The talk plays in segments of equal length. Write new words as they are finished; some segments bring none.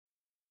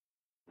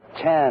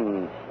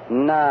10,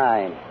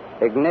 9.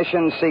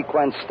 Ignition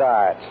sequence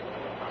starts.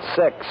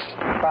 6,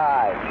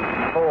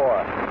 5,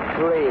 4,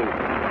 3,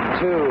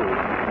 2,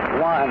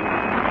 1,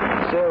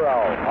 0.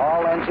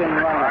 All engine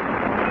running.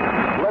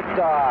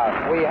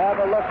 Liftoff. We have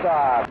a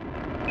liftoff.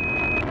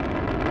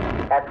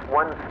 That's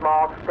one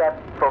small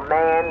step for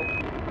man,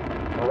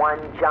 one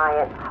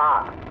giant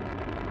hop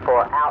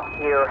for out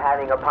here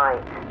having a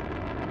pint.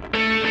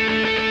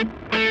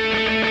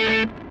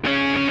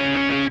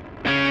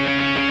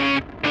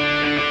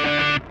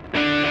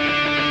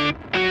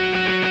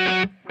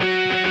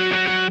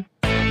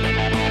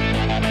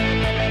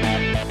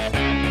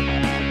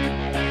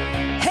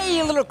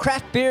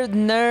 Craft beer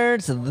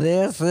nerds,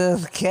 this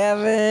is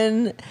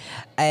Kevin,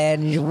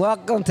 and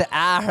welcome to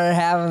Out Here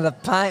Having the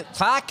Pint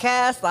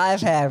podcast. I've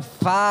had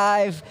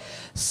 5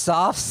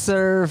 soft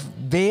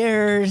serve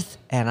beers,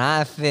 and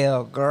I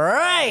feel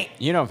great.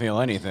 You don't feel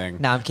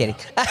anything. No, I'm kidding.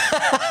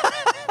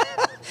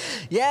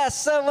 Yeah,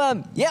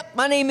 so,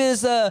 my name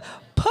is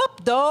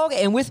Pup Dog,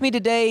 and with me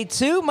today,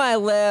 to my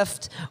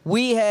left,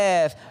 we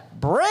have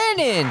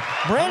Brandon.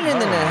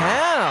 Brandon in the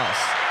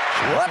house.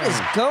 What is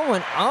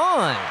going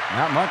on?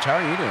 Not much. How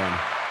are you doing?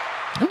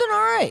 I'm doing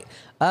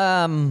all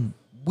right.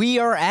 We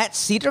are at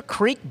Cedar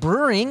Creek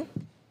Brewing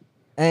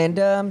and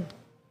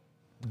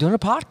doing a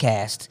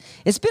podcast.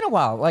 It's been a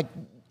while. Like,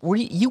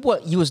 you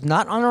was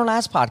not on our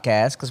last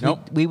podcast because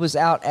Nope. we was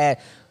out at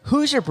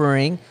Hoosier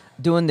Brewing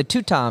doing the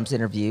Two Toms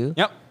interview.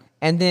 Yep.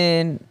 And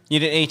then You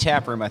did a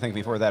tap room, I think,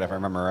 before that, if I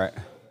remember right.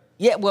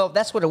 yeah, well,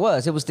 that's what it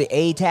was. It was the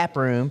A Tap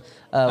Room.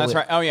 That's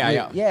right. Oh,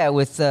 yeah. Yeah,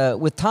 with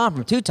Tom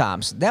from Two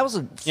Toms. That was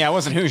a... Yeah, it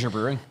wasn't Hoosier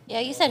Brewing,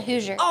 Yeah, you said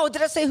Hoosier. Oh,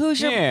 did I say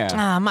Hoosier? Yeah.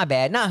 Ah, my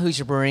bad. Not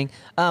Hoosier Brewing.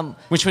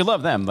 which we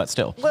love them, but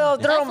still. Well,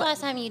 they're That's on the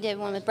last time you did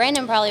one with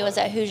Brandon. Probably was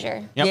at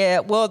Hoosier. Yep. Yeah,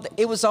 well,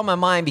 it was on my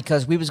mind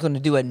because we was going to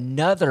do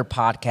another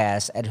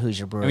podcast at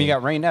Hoosier Brewing. And we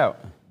got rained out.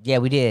 Yeah,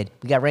 we did.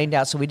 We got rained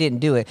out, so we didn't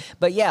do it.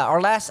 But yeah,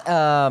 our last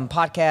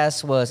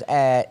podcast was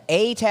at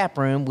A Tap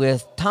Room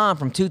with Tom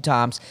from Two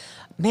Toms.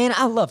 Man,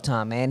 I love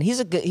Tom, man.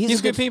 He's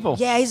good people.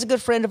 Yeah, he's a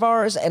good friend of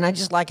ours, and I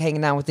just like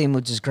hanging out with him,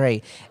 which is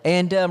great.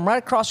 And right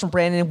across from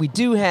Brandon, we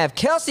do have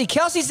Kelsey.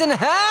 Kelsey's in the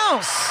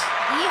house.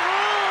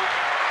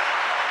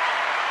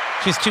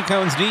 Yeehaw! She's 2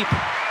 cones deep.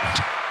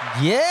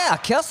 Yeah,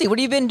 Kelsey, what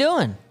have you been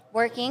doing?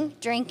 Working,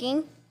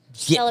 drinking,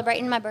 Yeah.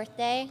 celebrating my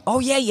birthday. Oh,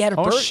 yeah, you had a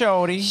birthday.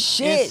 shorty.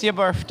 Shit. It's your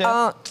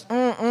birthday.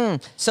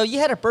 So you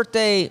had a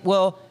birthday,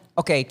 well,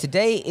 okay,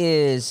 today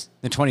is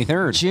The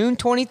 23rd. June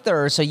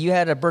 23rd, so you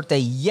had a birthday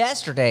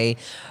yesterday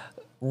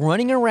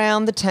running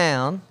around the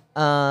town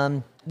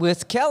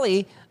with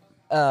Kelly.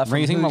 From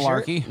Raising Hoosier.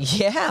 malarkey.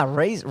 Yeah,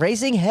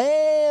 raising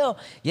hell.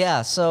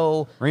 Yeah,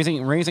 so,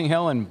 Raising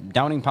hell and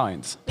Downing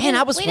Pines. man,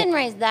 I was... We didn't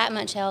raise that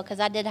much hell because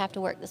I did have to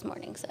work this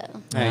morning. So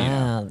Hey, you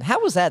know. How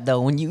was that, though?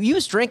 When you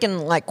was drinking,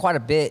 like, quite a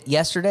bit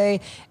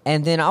yesterday,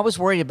 and then I was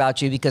worried about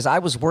you because I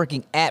was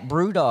working at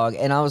Brewdog,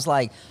 and I was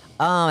like...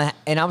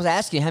 and I was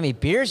asking you how many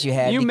beers you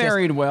had. You because-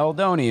 married well,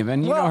 don't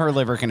even. You Well, know her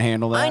liver can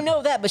handle that. I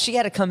know that, but she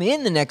had to come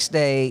in the next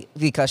day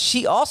because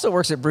she also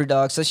works at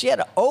Brewdog, so she had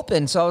to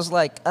open. So I was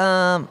like,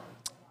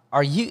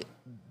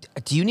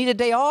 do you need a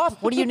day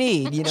off? What do you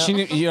need? You know?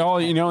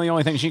 The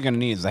only thing she's going to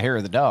need is the hair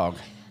of the dog.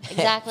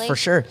 exactly. For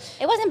sure.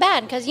 It wasn't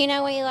bad because we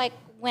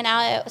went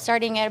out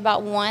starting at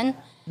about 1,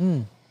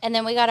 and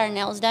then we got our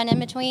nails done in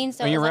between.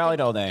 So Well, it you was rallied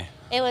all day.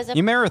 It was a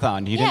You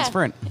marathoned. You didn't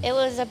sprint. It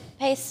was a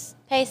pace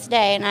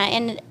day, and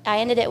I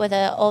ended it with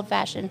an old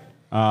fashioned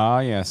Ah,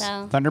 yes.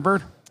 So-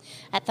 Thunderbird?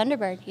 at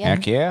Thunderbird. Yeah.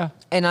 Heck yeah.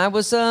 And I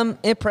was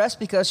impressed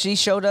because she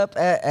showed up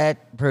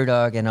at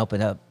Brewdog and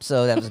opened up,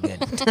 so that was good.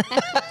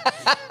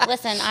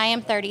 Listen, I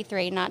am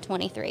 33, not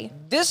 23.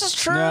 This is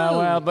true. No,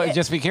 well, but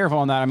just be careful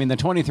on that. I mean, the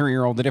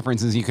 23-year-old, the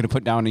difference is you could have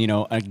put down,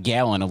 a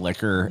gallon of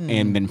liquor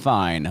and been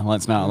fine.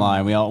 Let's not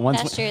lie. We all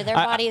once That's true. Their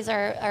bodies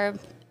are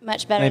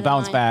much better. they than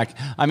bounce mine. back.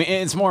 I mean,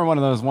 it's more one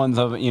of those ones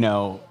of, in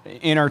our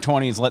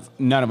 20s,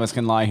 none of us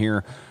can lie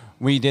here.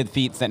 We did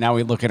feats that now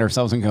we look at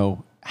ourselves and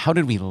go, how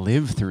did we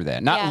live through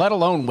that? Not Yeah. let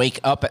alone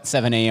wake up at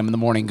 7 a.m. in the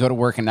morning, go to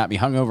work and not be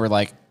hungover.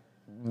 Like,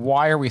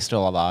 why are we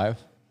still alive?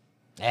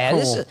 Yeah,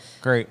 Cool.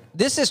 Great.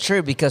 This is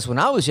true because when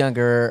I was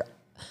younger,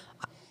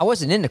 I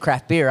wasn't into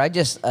craft beer. I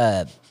just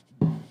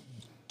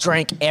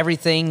drank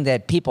everything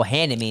that people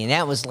handed me, and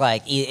that was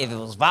like if it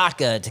was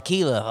vodka,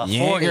 tequila, 40.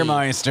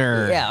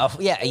 Jägermeister.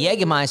 Yeah,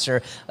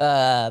 Jägermeister,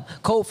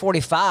 Colt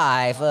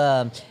 45.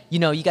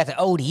 You got the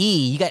ODE,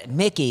 you got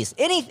Mickey's,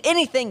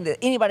 anything that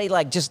anybody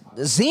like, just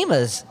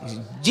Zima's.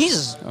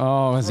 Jesus.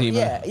 Oh,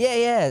 Zima.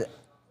 Yeah.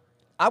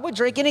 I would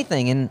drink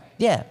anything, and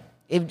yeah.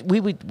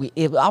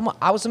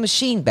 I was a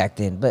machine back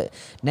then, but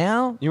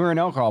now, You were an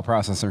alcohol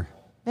processor.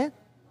 yeah,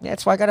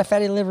 that's why I got a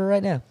fatty liver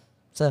right now.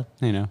 So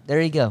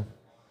there you go.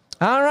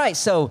 All right,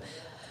 so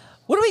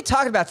what are we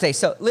talking about today?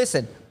 So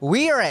listen,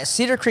 we are at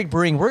Cedar Creek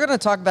Brewing. We're going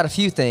to talk about a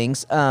few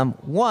things.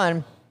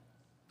 One,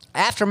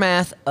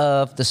 aftermath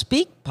of the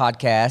Speak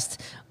podcast,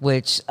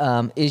 which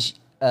is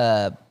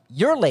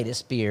your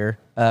latest beer,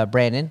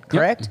 Brandon,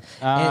 correct?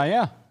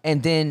 Yeah.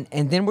 And then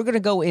we're going to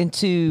go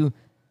into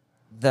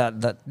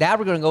now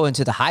we're going to go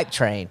into the hype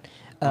train.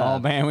 Oh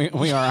man,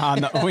 we are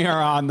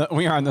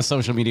on the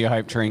social media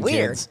hype train.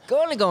 We're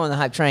going to go on the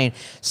hype train.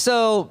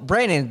 So,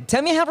 Brandon,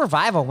 tell me how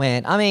Revival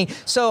went. I mean,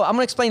 so I'm going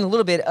to explain a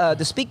little bit.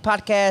 The Speak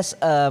podcast.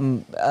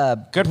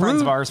 Good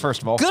friends of ours,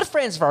 first of all. Good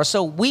friends of ours.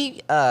 So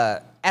we,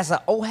 as an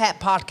Old Hat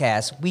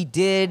podcast, we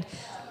did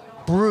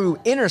brew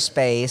Inner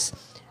Space.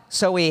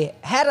 So we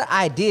had an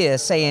idea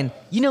saying,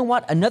 you know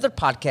what, another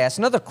podcast,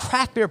 another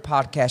craft beer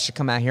podcast should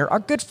come out here. Our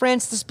good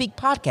friends, the Speak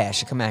podcast,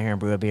 should come out here and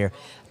brew a beer.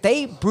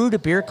 They brewed a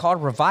beer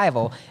called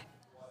Revival.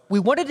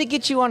 We wanted to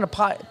get you on the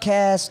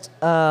podcast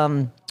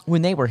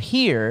when they were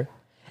here.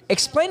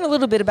 Explain a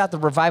little bit about the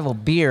Revival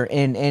beer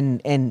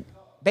and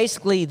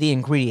basically the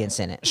ingredients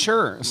in it.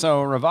 Sure.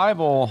 So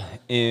Revival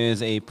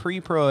is a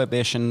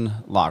pre-prohibition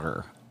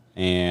lager.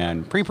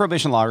 And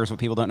pre-prohibition lagers, what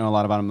people don't know a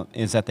lot about them,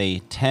 is that they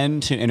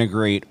tend to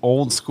integrate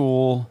old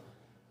school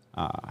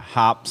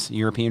hops,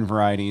 European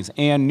varieties,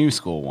 and new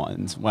school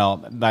ones. Well,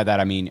 by that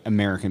I mean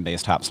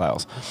American-based hop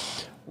styles.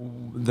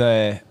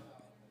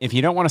 If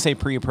you don't want to say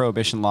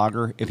pre-prohibition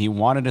lager, if you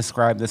want to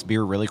describe this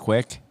beer really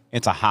quick,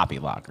 it's a hoppy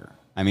lager.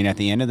 I mean, at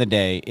the end of the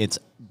day, it's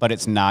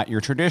not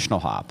your traditional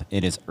hop.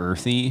 It is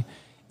earthy.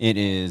 It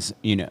is,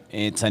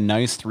 it's a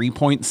nice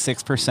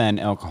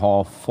 3.6%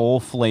 alcohol, full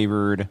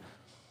flavored,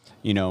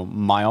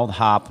 mild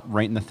hop,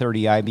 right in the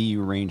 30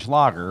 IBU range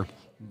lager,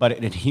 but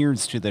it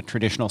adheres to the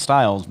traditional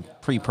styles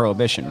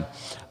pre-prohibition.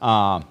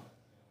 Some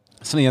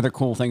of the other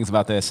cool things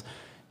about this,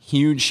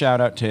 huge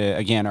shout out to,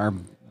 again, our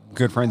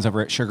good friends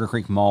over at Sugar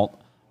Creek Malt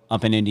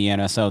up in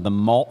Indiana. So the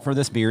malt for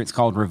this beer, it's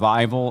called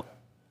Revival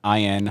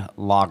IN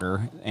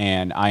Lager,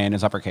 and IN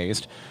is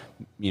uppercased,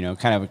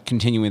 kind of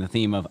continuing the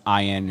theme of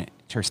IN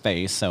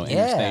space, so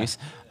inner space.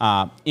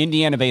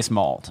 Indiana-based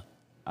malt.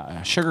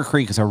 Sugar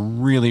Creek is a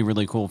really,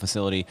 really cool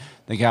facility.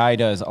 The guy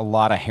does a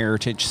lot of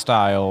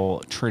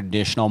heritage-style,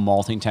 traditional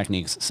malting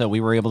techniques. So we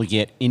were able to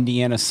get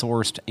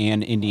Indiana-sourced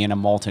and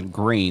Indiana-malted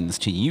grains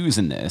to use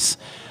in this.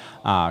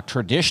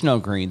 Traditional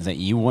grains that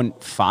you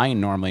wouldn't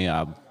find normally.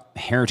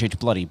 Heritage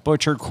Bloody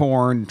Butcher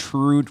corn,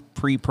 true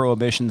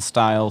pre-prohibition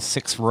style,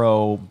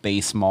 6-row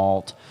base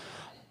malt.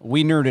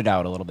 We nerded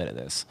out a little bit of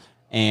this.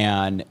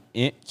 And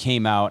it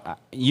came out,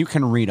 you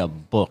can read a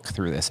book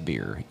through this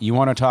beer. You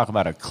want to talk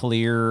about a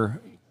clear,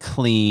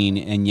 clean,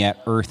 and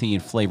yet earthy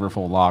and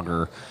flavorful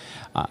lager.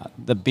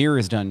 The beer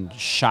is done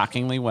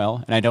shockingly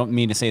well. And I don't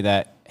mean to say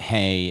that,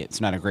 hey,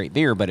 it's not a great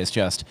beer, but it's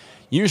just,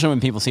 usually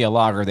when people see a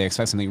lager, they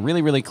expect something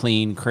really, really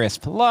clean,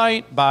 crisp,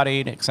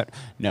 light-bodied, etc.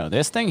 No,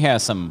 this thing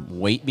has some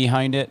weight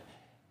behind it.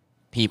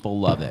 People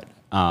love it.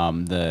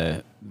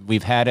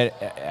 We've had it,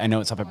 I know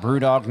it's up at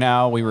Brewdog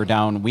now.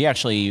 We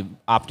actually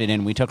opted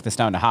in. We took this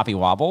down to Hoppy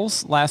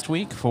Wobbles last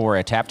week for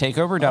a tap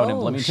takeover down in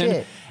Bloomington.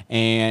 Shit.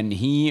 And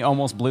he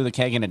almost blew the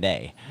keg in a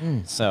day.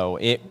 So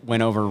it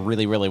went over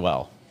really, really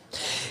well.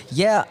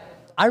 Yeah,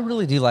 I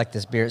really do like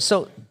this beer.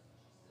 So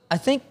I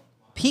think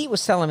Pete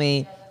was telling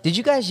me, did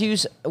you guys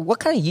use, what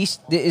kind of yeast?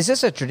 Is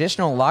this a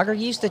traditional lager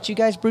yeast that you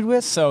guys brewed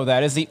with? So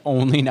that is the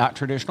only not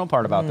traditional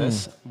part about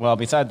this. Well,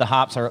 beside the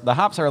hops are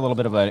a little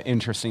bit of an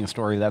interesting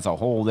story. That's a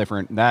whole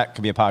different, that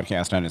could be a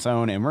podcast on its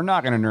own, and we're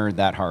not going to nerd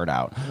that hard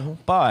out.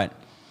 But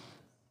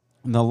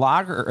the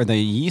lager, or the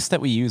yeast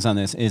that we use on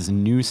this is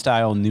New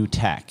Style, New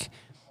Tech.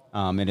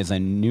 It is a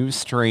new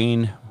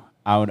strain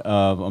out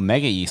of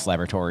Omega Yeast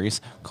Laboratories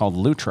called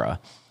Lutra,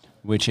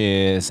 which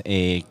is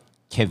a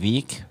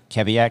Kveik,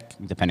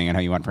 depending on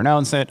how you want to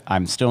pronounce it.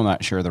 I'm still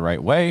not sure the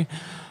right way.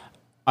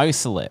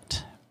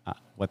 Isolate.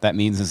 What that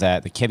means is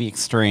that the Kveik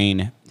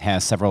strain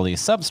has several of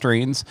these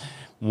substrains.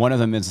 One of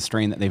them is a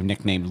strain that they've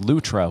nicknamed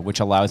Lutra, which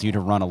allows you to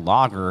run a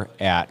lager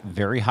at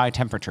very high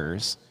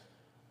temperatures.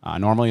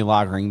 Normally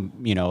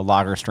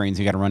lager strains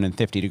you got to run in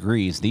 50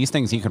 degrees. These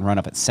things you can run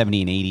up at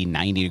 70 and 80,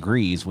 90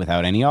 degrees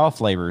without any off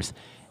flavors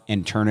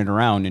and turn it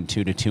around in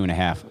 2 to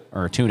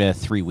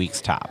 3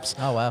 weeks tops.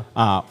 Oh,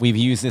 wow. We've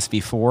used this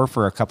before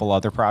for a couple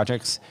other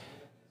projects.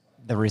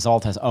 The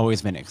result has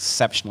always been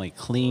exceptionally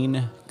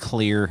clean,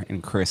 clear,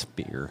 and crisp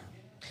beer.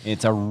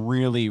 It's a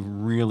really,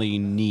 really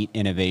neat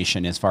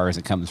innovation as far as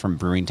it comes from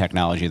brewing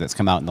technology that's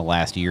come out in the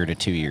last year to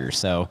 2 years.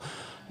 So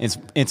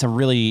it's a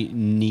really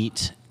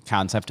neat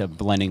concept of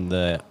blending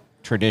the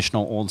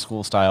traditional old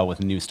school style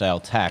with new style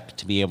tech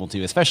to be able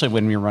to, especially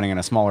when we're running on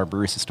a smaller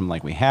brew system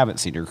like we have at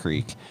Cedar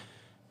Creek,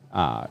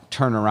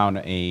 turn around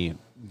a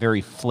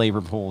very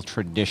flavorful,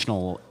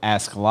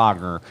 traditional-esque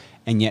lager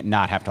and yet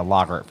not have to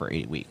lager it for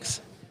 8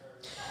 weeks.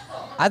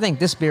 I think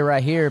this beer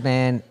right here,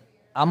 man,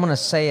 I'm going to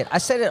say it. I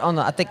said it on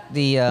I think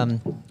the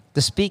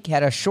Speak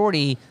had a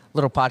shorty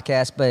little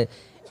podcast, but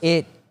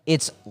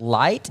it's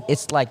light.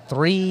 It's like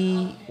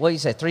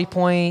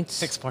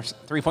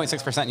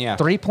 3.6%, yeah.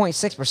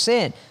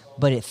 3.6%,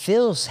 but it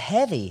feels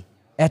heavy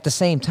at the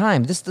same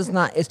time. This does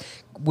not, if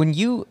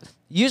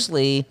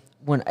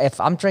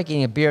I'm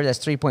drinking a beer that's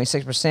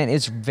 3.6%,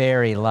 it's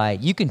very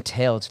light. You can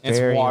tell it's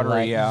very watery,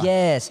 light. yeah.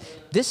 Yes.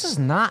 This is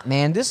not,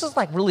 man. This is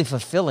like really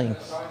fulfilling.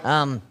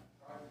 I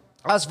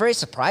was very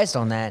surprised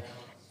on that.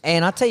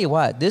 And I'll tell you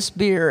what, this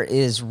beer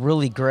is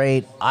really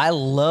great. I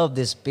love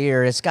this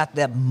beer. It's got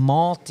that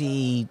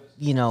malty,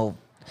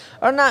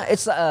 or not.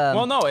 It's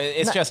well, no,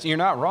 it's just you're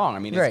not wrong. I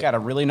mean, Right. it's got a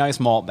really nice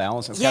malt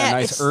balance. It's got a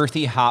nice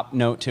earthy hop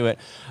note to it.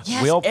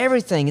 yes,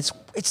 everything. It's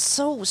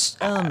so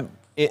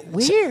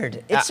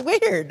weird. It's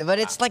weird, but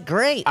it's like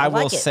great. I like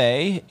will it.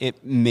 say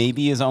it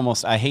maybe is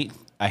almost. I hate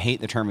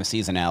the term of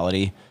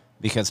seasonality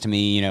because to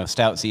me, you know,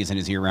 stout season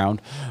is year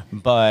round.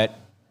 But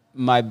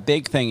my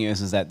big thing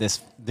is that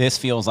this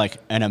feels like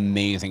an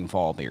amazing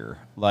fall beer.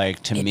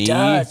 Like to me, it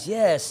does.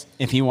 Yes.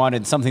 If you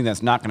wanted something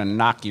that's not going to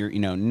knock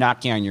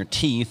you on your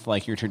teeth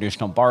like your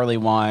traditional barley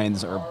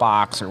wines or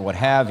bocks or what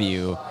have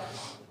you,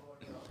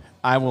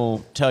 I will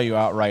tell you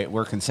outright,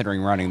 we're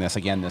considering running this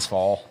again this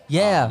fall.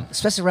 Yeah,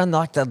 especially around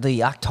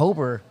the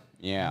October.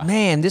 Yeah.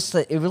 Man, it's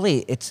an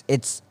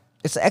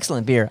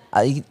excellent beer.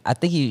 I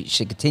think you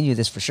should continue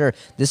this for sure.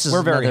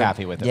 We're very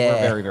happy with it. Yeah,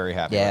 we're very, very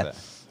happy with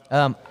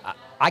it.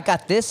 I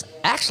got this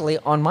actually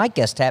on my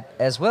guest tap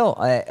as well,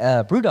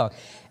 BrewDog,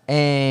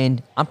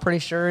 and I'm pretty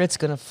sure it's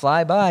gonna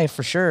fly by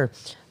for sure.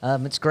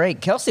 It's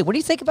great. Kelsey, what do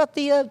you think about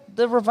the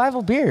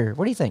Revival beer?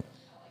 What do you think?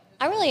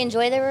 I really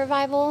enjoy the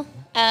Revival.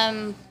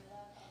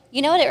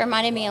 You know what it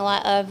reminded me a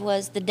lot of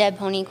was the Dead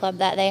Pony Club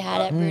that they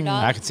had at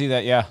BrewDog. I could see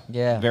that, yeah.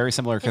 Yeah. Very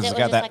similar because it's was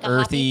got just that like a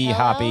earthy,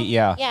 hoppy, pillow.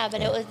 yeah.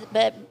 Yeah,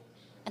 but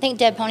I think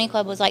Dead Pony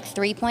Club was like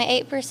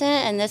 3.8%,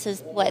 and this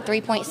is what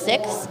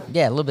 3.6.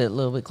 Yeah, a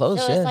little bit close.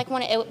 So yeah. it's like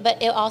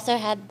but it also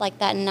had like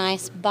that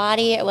nice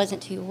body. It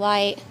wasn't too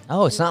light.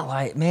 Oh, it's not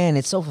light, man.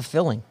 It's so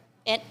fulfilling.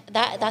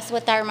 That's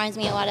what that reminds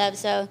me a lot of.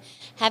 So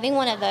having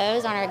one of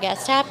those on our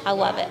guest tap, I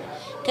love it.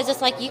 Because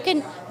it's like you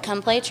can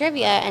come play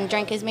trivia and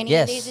drink as many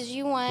of these as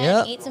you want,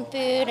 and eat some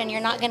food, and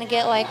you're not going to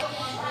get like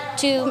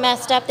too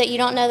messed up that you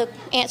don't know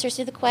the answers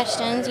to the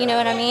questions. You know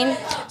what I mean?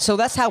 So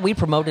that's how we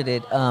promoted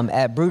it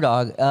at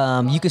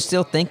BrewDog. You could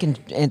still think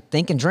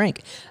and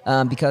drink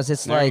because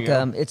it's There you like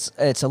go.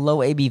 it's a low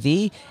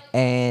ABV,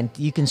 and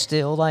you can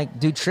still like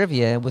do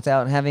trivia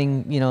without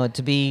having it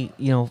to be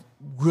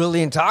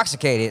really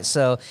intoxicated.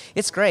 So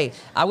it's great.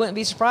 I wouldn't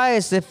be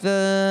surprised if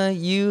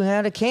you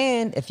had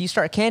if you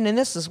start canning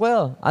this as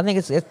well. I think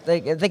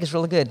it's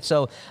really good.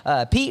 So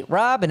Pete,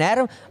 Rob, and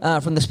Adam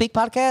from the Speak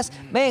Podcast,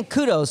 man,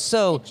 kudos.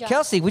 So Good job.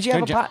 Kelsey, would you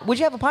Good job.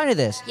 have a pint of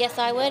this? Yes,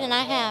 I would, and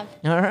I have.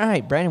 All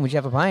right, Brandon, would you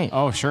have a pint?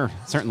 Oh, sure.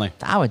 Certainly.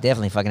 I would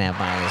definitely fucking have a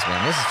pint of this,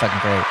 man. This is fucking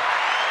great.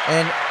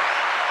 And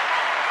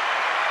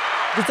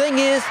the thing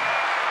is,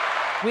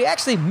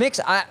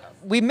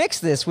 we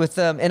mixed this with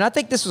and I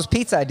think this was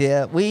Pete's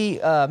idea. We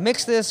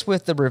mixed this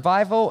with the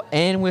Revival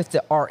and with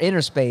our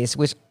Inner Space,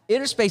 which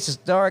Inner Space is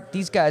dark.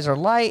 These guys are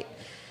light.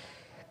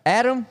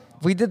 Adam,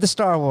 we did the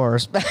Star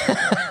Wars.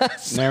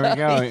 There we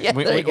go. Yeah,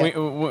 we, there you we,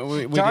 go.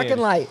 we, we Dark did.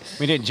 and light.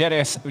 We did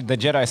the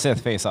Jedi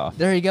Sith face off.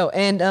 There you go.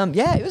 And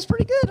yeah, it was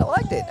pretty good. I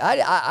liked it.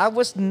 I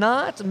was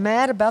not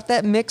mad about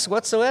that mix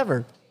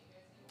whatsoever.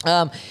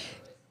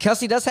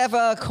 Kelsey does have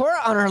a Cora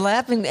on her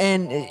lap,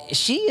 and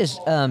she is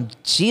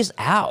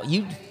out.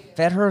 You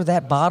fed her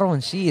that bottle,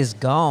 and she is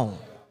gone.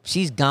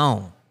 She's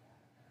gone.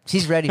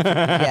 She's ready.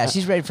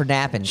 She's ready for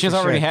napping. She's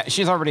already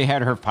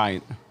had her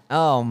pint.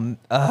 Oh,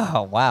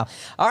 wow.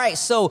 All right,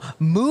 so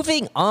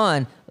moving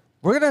on,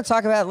 we're going to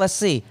talk about, we're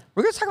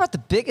going to talk about the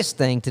biggest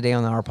thing today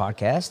on our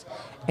podcast,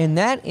 and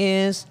that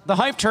is The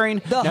hype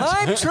train. the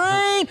hype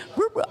train.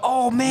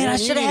 Oh, man, I Yeah,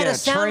 should you have had need a a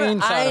sound train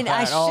effect. sound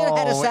I effect. should have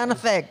had a Oh, sound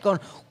effect going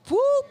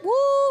whoop,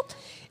 whoop.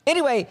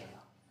 Anyway,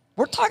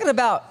 we're talking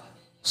about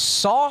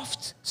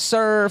soft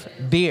serve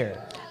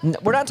beer.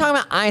 We're not talking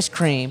about ice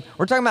cream.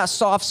 We're talking about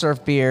soft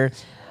serve beer.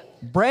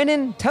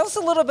 Brandon, tell us a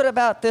little bit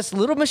about this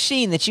little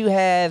machine that you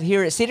have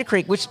here at Cedar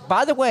Creek, which,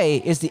 by the way,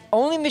 is the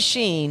only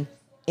machine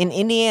in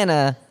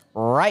Indiana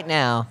right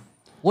now.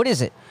 What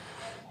is it?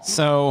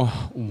 So,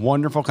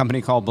 wonderful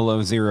company called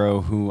Below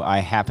Zero, who I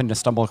happened to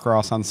stumble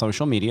across on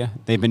social media.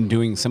 They've been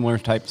doing similar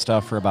type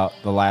stuff for about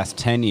the last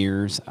 10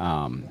 years.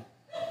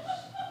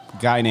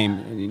 Guy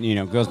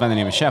named, goes by the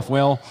name of Chef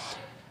Will,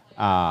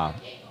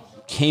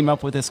 came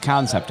up with this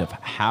concept of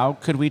how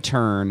could we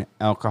turn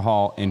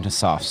alcohol into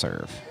soft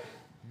serve.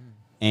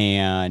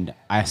 And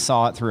I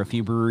saw it through a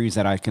few breweries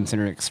that I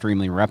consider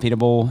extremely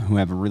reputable, who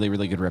have a really,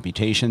 really good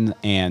reputation.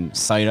 And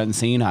sight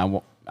unseen,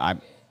 I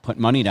put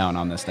money down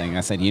on this thing.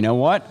 I said, you know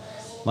what?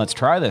 Let's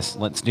try this.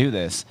 Let's do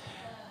this.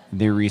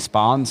 The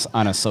response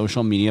on a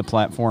social media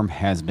platform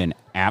has been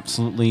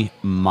absolutely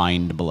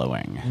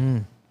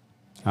mind-blowing.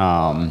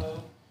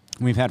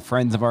 We've had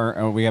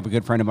we have a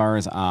good friend of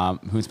ours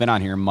who's been on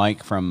here,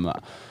 Mike from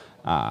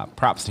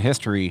Props to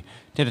History,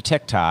 did a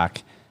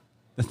TikTok.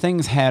 The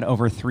thing's had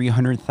over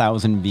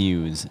 300,000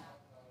 views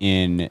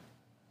in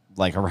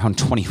like around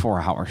 24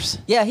 hours.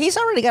 Yeah, he's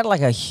already got like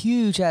a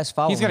huge ass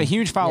following. He's got a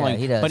huge following. Yeah,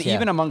 he does, but yeah.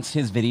 even amongst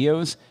his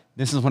videos,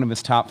 this is one of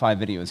his top 5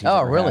 videos he's Oh,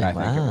 ever really? had,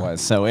 I think Wow. it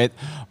was.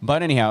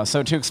 But anyhow,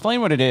 so to explain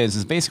what it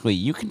is basically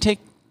you can take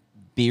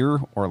beer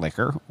or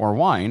liquor or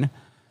wine,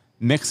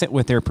 mix it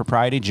with their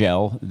proprietary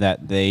gel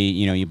that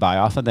you buy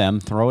off of them,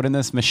 throw it in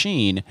this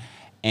machine,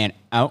 and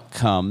out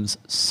comes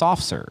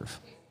soft serve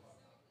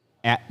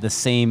at the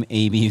same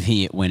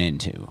ABV it went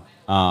into.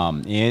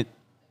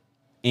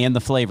 And the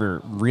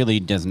flavor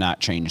really does not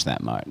change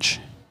that much.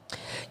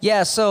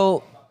 Yeah,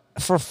 so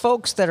for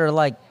folks that are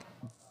like,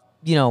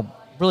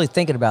 really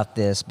thinking about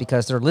this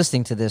because they're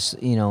listening to this,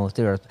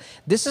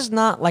 this is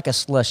not like a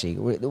slushy.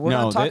 We're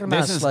not talking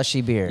about a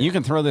slushy beer. You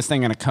can throw this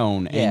thing in a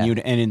cone, and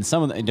in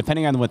some of the,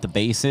 depending on what the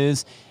base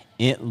is,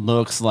 it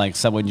looks like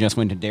someone just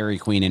went to Dairy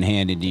Queen and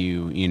handed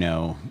you,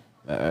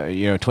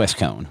 a twist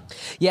cone.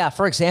 Yeah.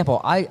 For example,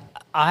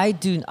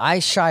 I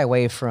shy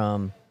away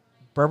from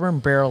bourbon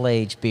barrel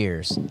aged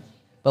beers,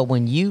 but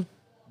when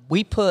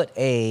we put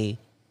a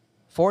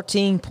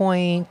 14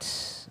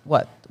 point.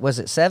 What was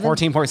it? 7?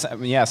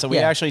 14.7. Yeah. So we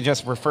actually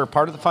just for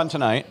part of the fun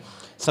tonight.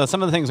 So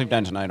some of the things we've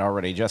done tonight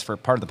already, just for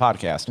part of the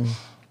podcast.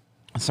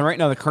 Mm-hmm. So right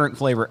now, the current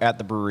flavor at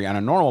the brewery on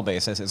a normal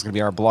basis is going to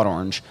be our blood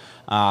orange.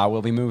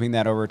 We'll be moving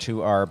that over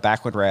to our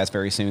backwood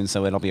raspberry soon,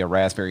 so it'll be a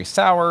raspberry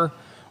sour.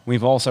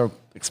 We've also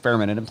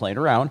experimented and played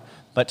around,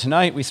 but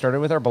tonight we started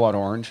with our blood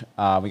orange.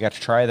 We got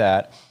to try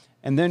that,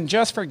 and then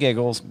just for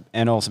giggles,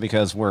 and also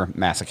because we're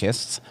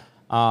masochists.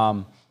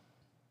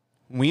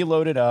 We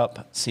loaded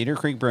up Cedar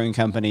Creek Brewing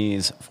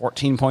Company's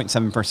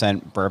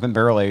 14.7% bourbon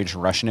barrel-aged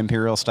Russian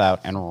Imperial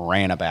Stout and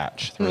ran a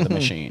batch through the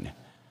machine.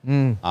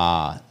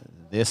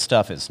 This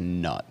stuff is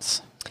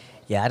nuts.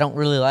 Yeah, I don't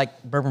really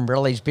like bourbon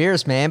barrel-aged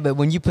beers, man, but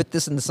when you put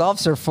this in the soft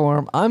serve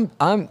form, I'm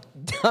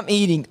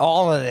eating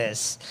all of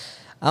this.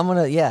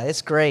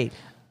 It's great.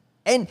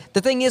 And the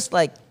thing is,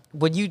 like,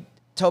 when you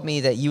told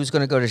me that you was going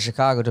to go to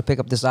Chicago to pick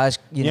up this ice.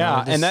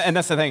 And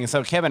that's the thing.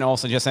 So Kevin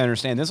also, just to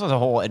understand, this was a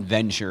whole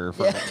adventure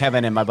for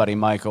Kevin and my buddy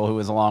Michael, who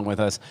was along with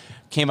us,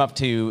 came up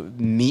to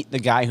meet the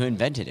guy who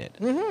invented it.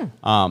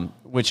 Mm-hmm.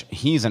 Which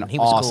he's an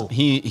awesome. Cool.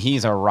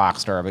 He's a rock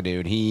star of a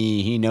dude.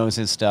 He knows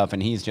his stuff,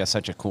 and he's just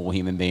such a cool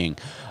human being.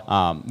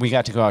 We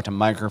got to go out to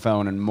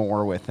Microphone and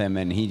more with him,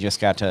 and he just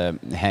got to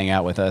hang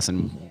out with us,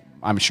 and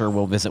I'm sure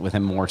we'll visit with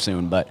him more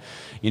soon. But,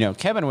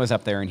 Kevin was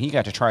up there, and he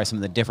got to try some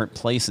of the different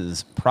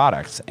places'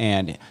 products.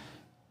 And,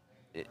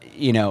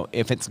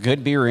 if it's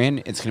good beer in,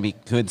 it's going to be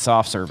good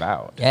soft serve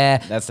out. Yeah.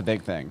 That's the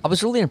big thing. I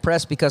was really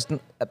impressed because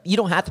you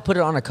don't have to put it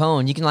on a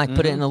cone. You can,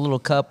 put it in a little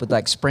cup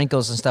with,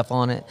 sprinkles and stuff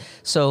on it.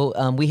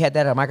 So we had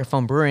that at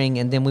Microphone Brewing,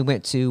 and then we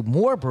went to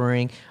Moore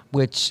Brewing,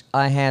 which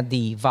I had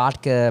the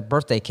vodka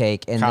birthday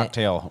cake. And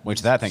cocktail,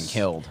 which that thing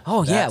killed.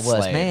 Oh, yeah, it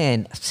was,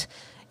 man.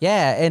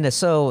 Yeah, and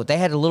so they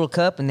had a little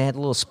cup, and they had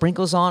little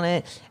sprinkles on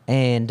it,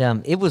 and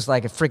it was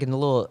like a freaking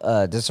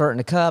little dessert in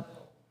a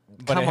cup.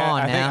 But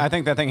I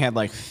think that thing had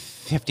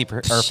 50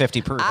 proof.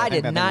 I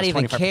did not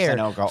even care.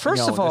 Alcohol.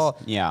 First of all,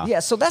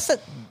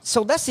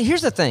 So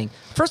here's the thing.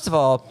 First of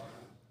all,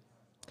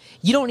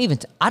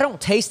 I don't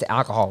taste the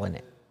alcohol in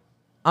it.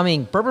 I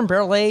mean, bourbon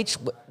barrel aged.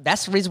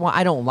 That's the reason why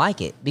I don't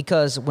like it,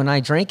 because when I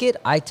drink it,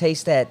 I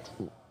taste that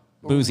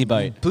boozy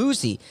bite.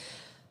 Boozy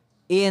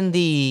in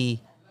the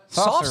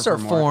soft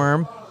serve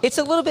form, it's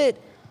a little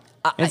bit.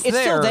 It's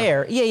still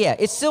there. Yeah,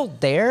 it's still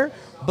there,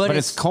 but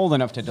it's cold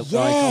enough to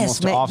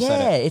almost to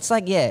offset it.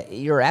 It's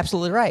you're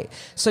absolutely right.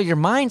 So your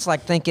mind's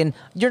thinking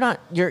you're not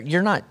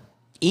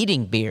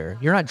eating beer,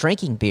 you're not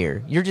drinking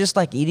beer, you're just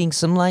eating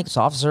some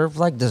soft serve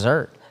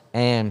dessert,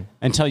 and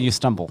until you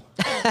stumble.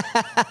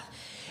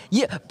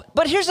 Yeah,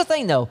 but here's the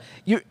thing though,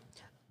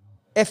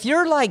 if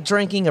you're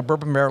drinking a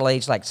bourbon barrel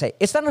aged, say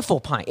it's not a full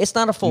pint, it's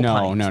not a full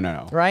pint.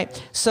 No.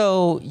 Right?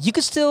 So you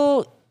could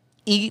still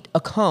eat a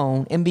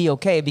cone and be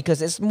okay,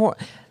 because it's more.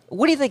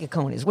 What do you think a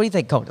cone is? What do you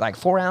think cone?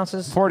 4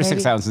 ounces? 4 to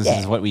 6 ounces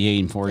is what we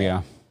aim for,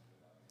 yeah.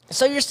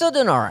 So you're still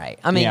doing all right.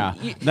 I mean,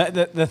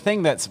 the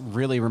thing that's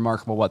really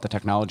remarkable about the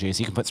technology is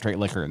you can put straight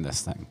liquor in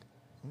this thing.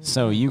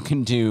 So you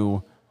can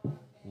do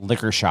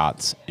liquor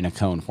shots in a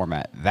cone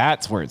format.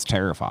 That's where it's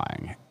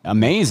terrifying.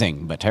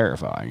 Amazing, but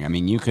terrifying. I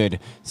mean, you could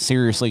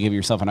seriously give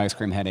yourself an ice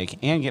cream headache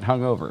and get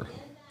hungover.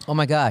 Oh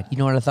my God. You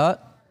know what I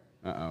thought?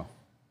 Uh-oh.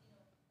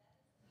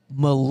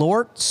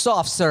 Malort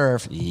soft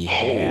serve.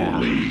 Yeah.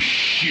 Holy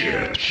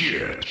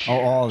shit. Oh,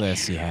 all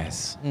this,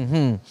 yes.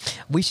 Mm-hmm.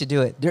 We should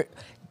do it.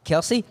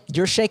 Kelsey,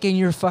 you're shaking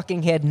your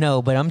fucking head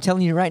no, but I'm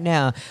telling you right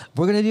now,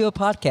 we're going to do a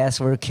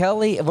podcast where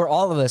we're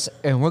all of us,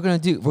 and we're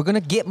going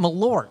to get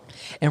Malort,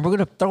 and we're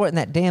going to throw it in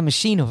that damn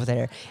machine over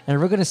there,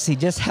 and we're going to see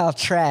just how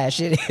trash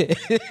it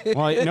is.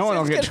 Well, no one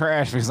will get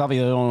trashed, because I'll be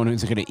the only one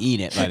who's going to eat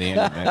it by the end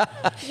of it.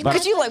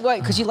 Because you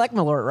like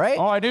Malort, right?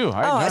 Oh, I do.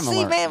 I see,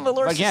 Malort. Man,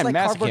 Malort's again,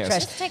 just cardboard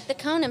trash. Just take the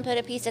cone and put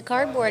a piece of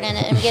cardboard in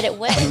it and get it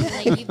wet,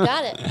 and you've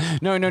got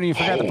it. No, you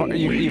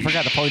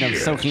forgot the point of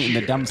soaking it in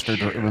the dumpster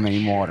to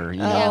remain water.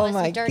 Yeah, with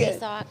some dirty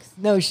socks.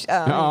 No.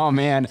 Oh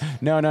man,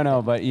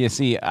 no. But you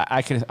see,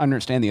 I could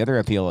understand the other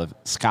appeal of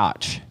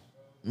Scotch.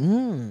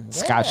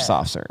 Scotch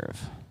soft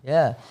serve.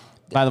 Yeah.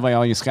 By the way,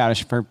 all you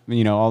Scottish,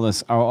 all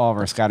of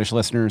our Scottish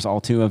listeners,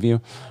 all 2 of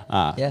you,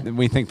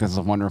 we think this is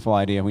a wonderful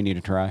idea. We need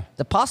to try.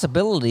 The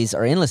possibilities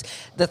are endless.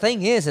 The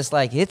thing is,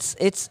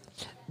 it's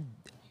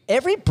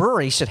every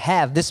brewery should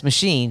have this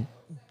machine,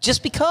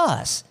 just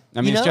because. I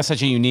mean, it's just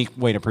such a unique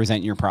way to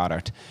present your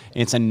product.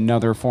 It's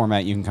another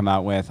format you can come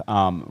out with.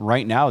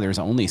 Right now, there's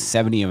only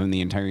 70 of them in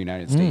the entire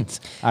United States.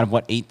 Out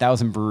of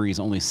 8,000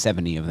 breweries, only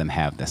 70 of them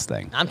have this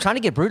thing. I'm trying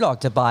to get BrewDog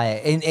to buy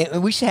it,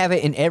 and we should have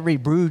it in every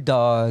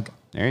BrewDog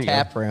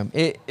tap room.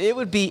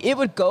 It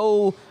would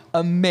go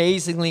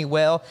amazingly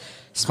well.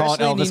 Call it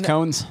Elvis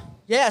cones.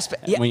 Yes,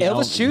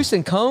 Elvis juice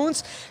and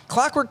cones.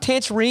 Clockwork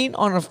Tangerine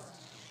on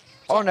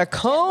a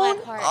cone.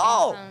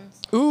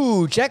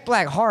 Ooh, Jack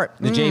Black Heart.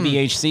 The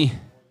JBHC.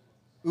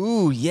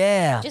 Ooh,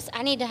 yeah.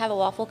 I need to have a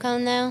waffle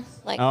cone though.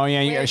 Oh yeah,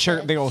 you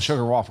got a big old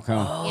sugar waffle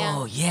cone.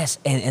 Oh yes,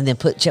 and then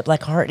put Jet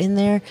Black Heart in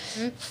there.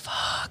 Mm-hmm.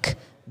 Fuck,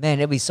 man,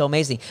 it'd be so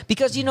amazing.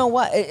 Because you know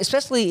what,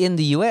 especially in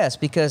the U.S.,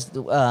 because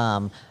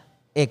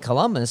in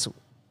Columbus,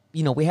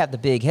 we have the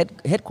big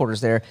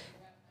headquarters there.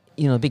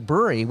 The big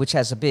brewery, which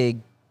has a big.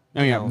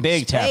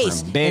 Big tap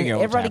room. Big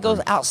old everybody goes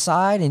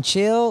outside and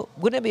chill.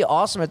 Wouldn't it be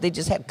awesome if they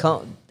just had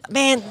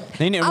Man,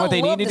 what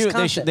they need to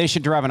do, they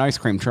should drive an ice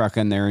cream truck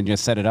in there and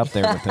just set it up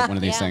there with one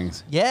of these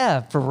things.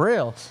 Yeah, for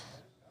real.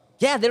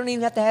 Yeah, they don't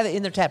even have to have it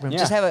in their tap room. Yeah.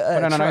 Just have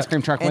put on an ice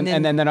cream truck, and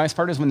then the nice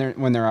part is when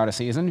they're out of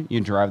season, you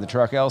drive the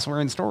truck elsewhere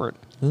and store it.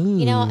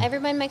 Ooh.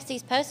 Everyone makes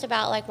these posts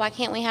about why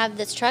can't we have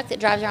this truck that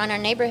drives around our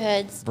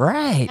neighborhoods,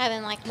 right?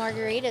 Having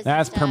margaritas.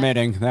 That's and stuff.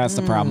 Permitting. That's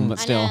the problem, but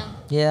still,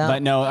 yeah.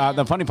 But no,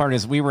 the funny part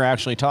is we were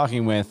actually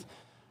talking with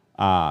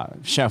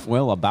Chef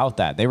Will about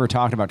that. They were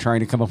talking about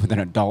trying to come up with an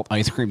adult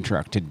ice cream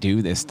truck to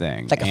do this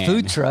thing, like a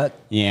food truck.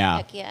 Yeah.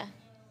 Heck yeah.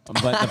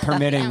 But the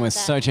permitting was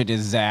such a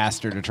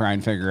disaster to try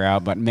and figure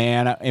out. But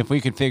man, if we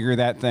could figure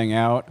that thing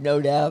out,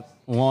 no doubt,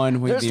 we'd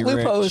There's be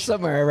loopholes rich.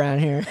 Somewhere around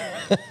here.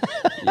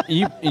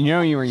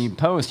 You'd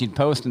post in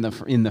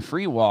the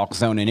free walk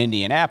zone in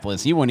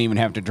Indianapolis. You wouldn't even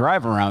have to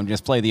drive around.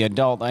 Just play the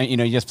adult.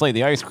 Just play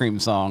the ice cream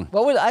song.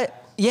 What would I?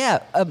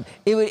 Yeah,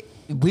 it would.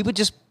 We would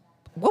just.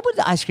 What would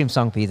the ice cream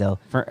song be though?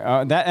 For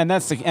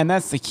that's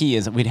the key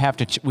is that we'd have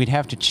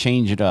to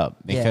change it up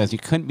because you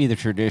couldn't be the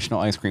traditional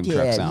ice cream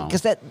truck sound.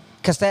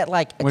 Because that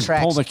would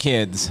attracts pull the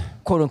kids,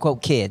 quote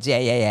unquote kids.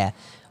 Yeah.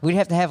 We'd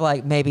have to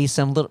have maybe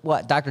some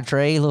little Dr.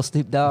 Dre, little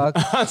Snoop Dogg.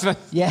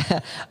 Yeah.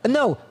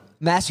 No,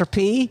 Master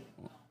P.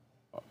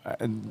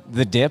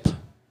 The Dip.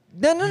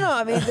 No.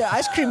 I mean the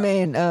ice cream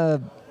man.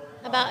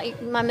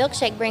 About my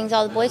milkshake brings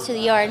all the boys to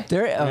the yard.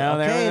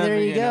 There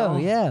you go.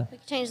 Yeah. We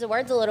can change the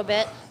words a little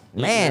bit.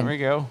 Man, there we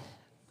go.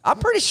 I'm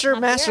pretty sure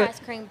Master ice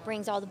cream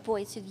brings all the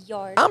boys to the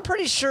yard. I'm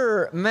pretty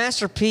sure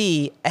Master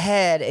P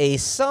had a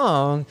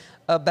song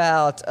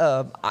about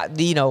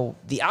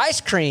the ice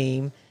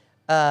cream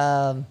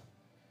man.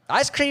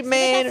 That's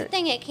the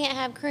thing; it can't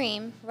have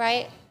cream,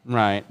 right?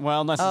 Right.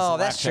 Well, unless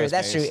that's true.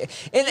 That's true.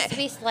 It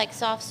needs to be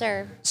soft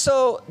serve.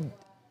 So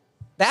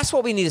that's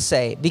what we need to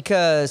say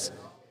because,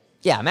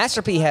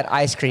 Master P had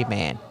Ice Cream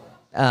Man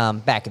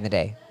back in the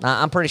day.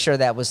 I'm pretty sure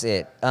that was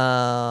it.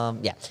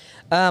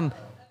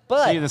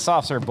 But the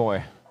soft serve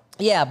boy.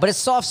 Yeah, but it's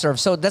soft serve,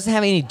 so it doesn't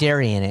have any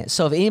dairy in it.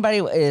 So if anybody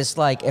is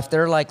if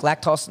they're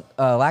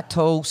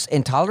lactose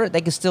intolerant, they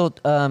can still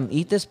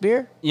eat this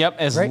beer. Yep,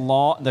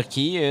 the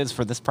key is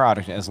for this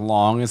product, as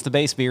long as the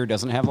base beer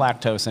doesn't have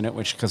lactose in it,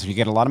 because you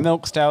get a lot of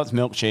milk stouts,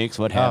 milkshakes,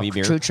 what have you,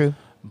 beer. True.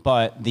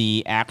 But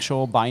the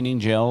actual binding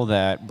gel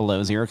that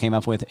Below Zero came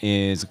up with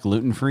is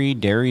gluten-free,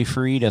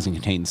 dairy-free, doesn't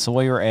contain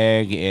soy or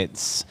egg.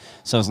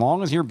 So as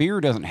long as your beer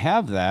doesn't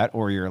have that,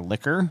 or your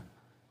liquor,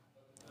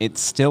 it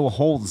still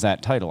holds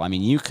that title. I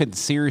mean, you could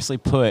seriously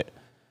put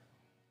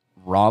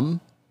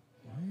rum,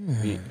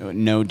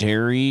 no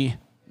dairy,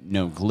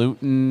 no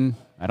gluten.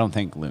 I don't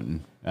think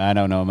gluten. I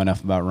don't know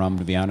enough about rum,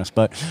 to be honest.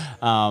 But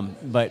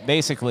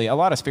basically, a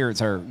lot of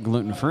spirits are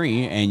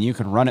gluten-free, and you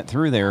could run it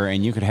through there,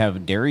 and you could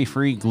have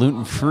dairy-free,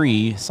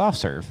 gluten-free soft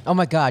serve. Oh,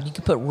 my God. You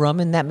could put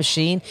rum in that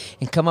machine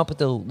and come up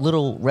with a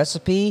little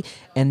recipe,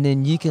 and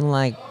then you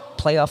can,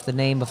 play off the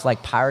name of,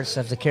 Pirates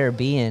of the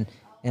Caribbean.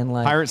 And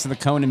Pirates of the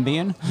Cone and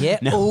Bean? Yeah.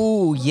 No.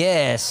 Oh,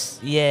 yes.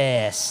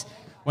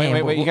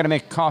 Wait. You got to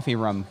make coffee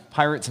rum.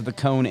 Pirates of the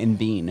Cone and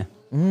Bean.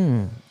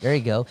 There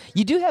you go.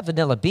 You do have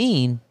vanilla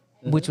bean,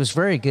 which was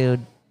very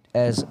good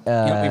as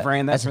we've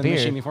ran that through the beer.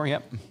 machine before.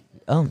 Yep.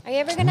 Are you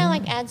ever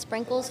gonna add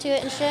sprinkles to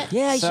it and shit?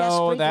 Yeah.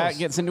 So that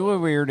gets into a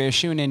weird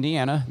issue in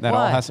Indiana. That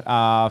all has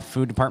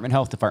food department,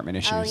 health department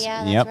issues. Oh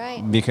yeah, that's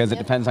right. Because it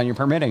depends on your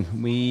permitting.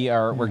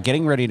 We're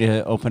getting ready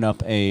to open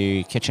up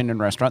a kitchen and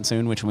restaurant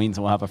soon, which means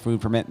we'll have a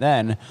food permit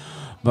then.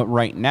 But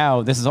right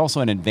now, this is also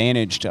an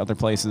advantage to other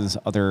places,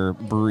 other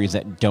breweries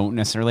that don't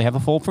necessarily have a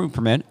full food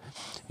permit,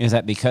 is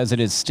that because it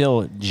is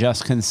still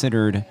just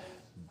considered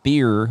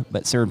beer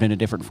but served in a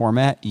different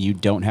format, you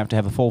don't have to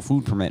have a full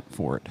food permit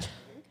for it.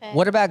 Okay.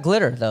 What about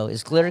glitter, though?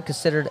 Is glitter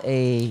considered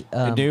a...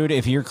 Dude,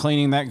 if you're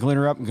cleaning that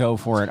glitter up, go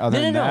for it.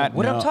 Other than that,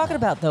 What I'm talking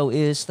about, though,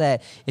 is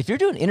that if you're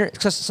doing inner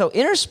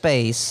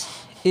space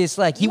is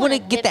you want to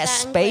get that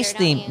space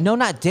theme. No,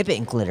 not dip it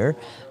in glitter.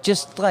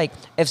 Just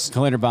if...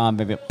 Glitter bomb,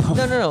 baby.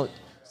 No.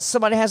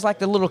 Somebody has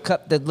the little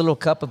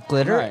cup of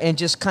glitter and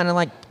just kind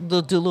of do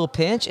a little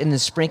pinch and then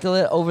sprinkle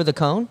it over the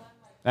cone.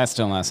 That's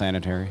still not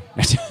sanitary.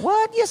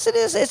 What? Yes, it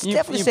is. It's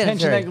definitely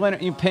sanitary. Pinch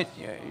that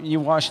glitter. You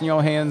washing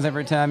your hands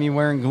every time. You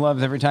wearing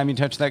gloves every time you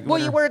touch that glitter.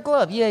 Well, you wear a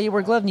glove. Yeah, you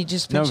wear a glove and you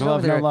just pinch no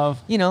glove, it over there.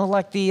 no love.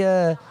 Like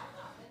the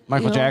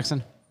Michael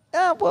Jackson.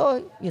 I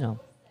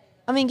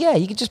mean, yeah,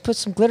 you could just put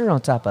some glitter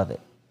on top of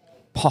it.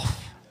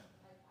 Puff.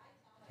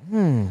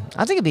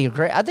 I think it'd be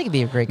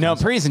a great. No,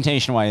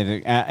 presentation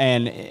wise,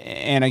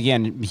 and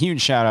again,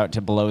 huge shout out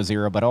to Below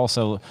Zero, but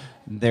also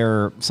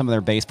some of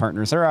their base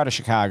partners. They're out of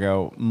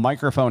Chicago.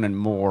 Microphone and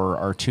More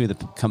are two of the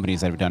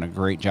companies that have done a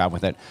great job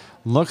with it.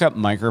 Look up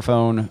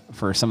Microphone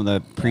for some of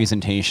the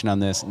presentation on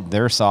this.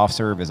 Their soft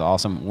serve is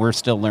awesome. We're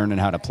still learning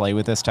how to play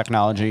with this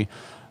technology.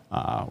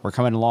 We're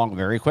coming along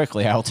very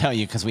quickly, I'll tell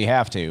you, because we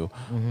have to.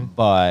 Mm-hmm.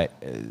 But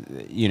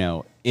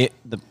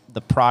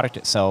the product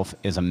itself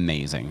is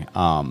amazing.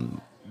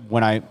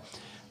 When I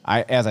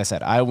as I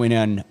said, I went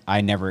in,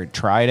 I never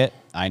tried it.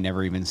 I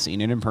never even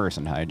seen it in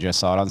person. I just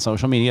saw it on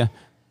social media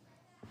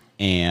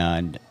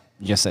and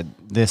just said,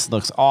 this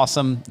looks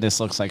awesome. This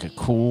looks like a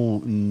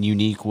cool,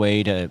 unique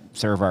way to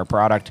serve our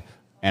product.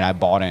 And I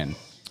bought in.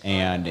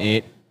 And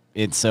it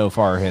so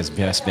far has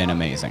just been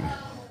amazing.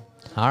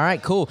 All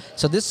right, cool.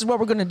 So this is what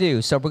we're going to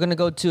do. So we're going to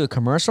go to a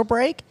commercial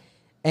break.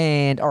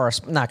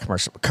 Not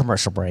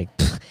commercial break.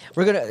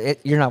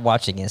 You're not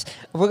watching this.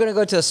 We're going to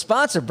go to a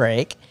sponsor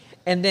break.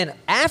 And then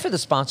after the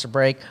sponsor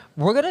break,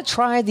 we're going to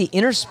try the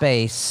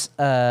Interspace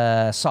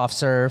soft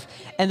serve.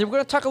 And then we're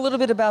going to talk a little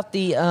bit about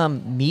the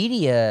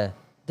media,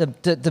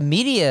 the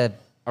media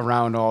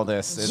around all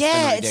this. It's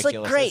it's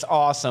like great. It's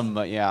awesome,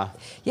 but yeah.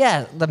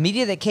 Yeah, the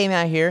media that came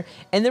out here.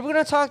 And then we're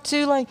going to talk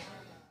to,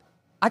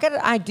 I got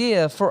an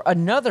idea for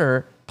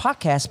another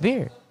podcast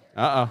beer.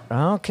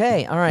 Uh-oh.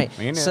 Okay, all right.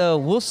 So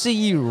we'll see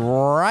you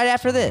right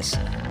after this.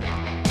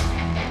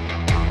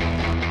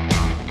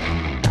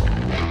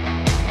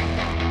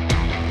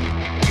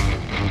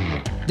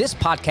 This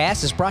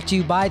podcast is brought to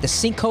you by the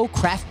Cinco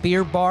Craft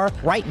Beer Bar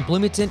right in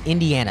Bloomington,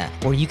 Indiana,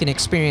 where you can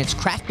experience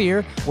craft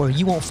beer where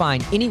you won't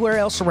find anywhere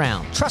else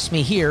around. Trust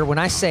me here when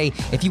I say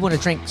if you want to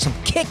drink some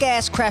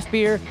kick-ass craft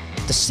beer,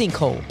 the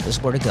Cinco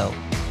is where to go.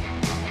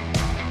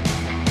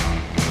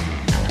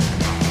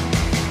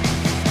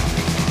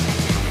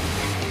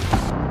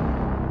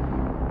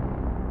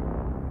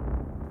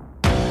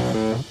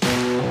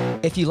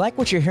 If you like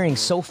what you're hearing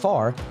so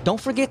far,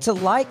 don't forget to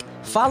like,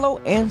 follow,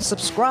 and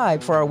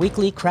subscribe for our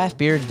weekly craft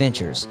beer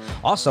adventures.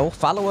 Also,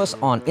 follow us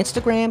on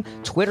Instagram,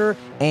 Twitter,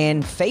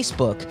 and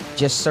Facebook.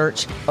 Just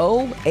search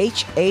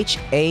OHHAP.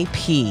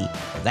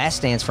 That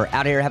stands for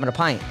Out Here Having a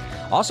Pint.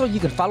 Also, you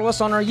can follow us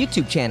on our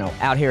YouTube channel,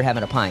 Out Here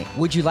Having a Pint.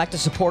 Would you like to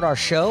support our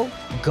show?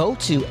 Go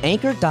to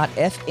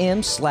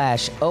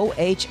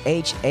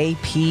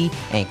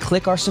anchor.fm/OHHAP and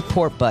click our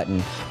support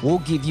button. We'll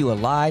give you a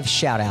live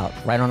shout out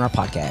right on our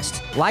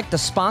podcast. Like to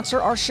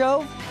sponsor our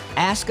show?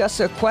 Ask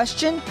us a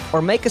question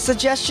or make a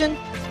suggestion?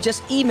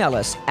 Just email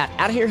us at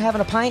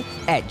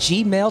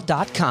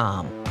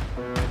outherehavingapint@gmail.com.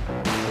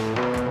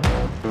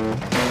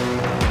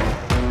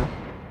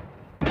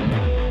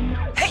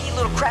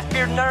 Craft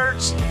beer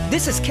nerds,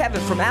 this is Kevin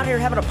from Out Here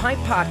Having a Pint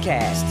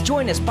podcast.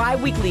 Join us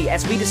bi-weekly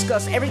as we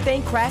discuss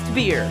everything craft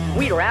beer.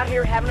 We are out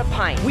here having a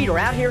pint. We are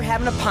out here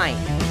having a pint.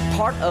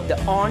 Part of the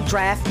On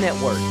Draft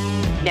Network.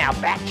 Now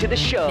back to the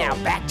show.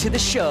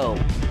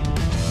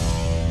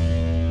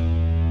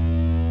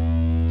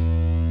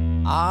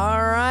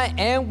 All right,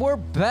 and we're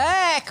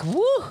back.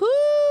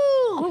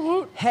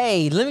 Woohoo!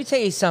 Hey, let me tell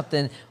you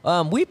something.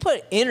 We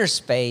put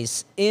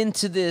Interspace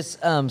into this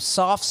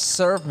soft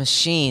serve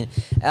machine.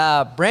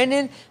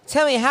 Brandon,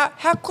 tell me how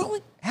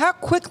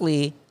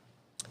quickly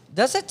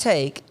does it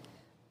take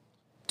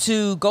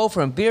to go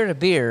from beer to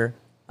beer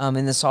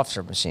in the soft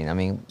serve machine? I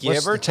mean,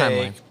 give or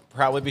take,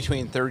 probably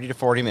between 30 to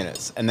 40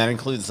 minutes, and that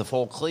includes the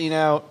full clean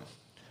out,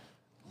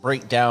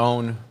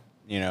 breakdown,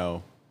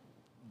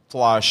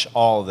 flush,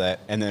 all of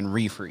that, and then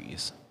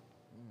refreeze.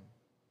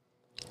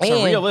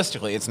 So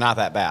realistically, it's not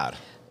that bad.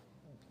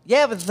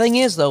 Yeah, but the thing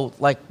is, though,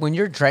 like when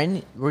you're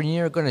going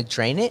to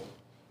drain it,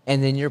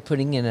 and then you're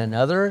putting in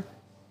another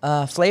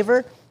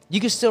flavor, you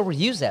can still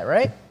reuse that,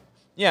 right?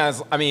 Yeah,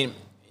 I mean,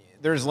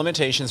 there's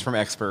limitations from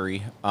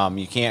expiry.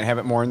 You can't have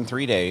it more than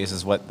 3 days,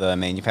 is what the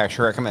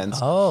manufacturer recommends.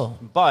 Oh,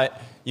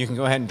 but you can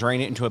go ahead and drain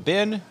it into a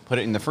bin, put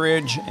it in the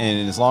fridge,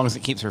 and as long as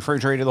it keeps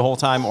refrigerated the whole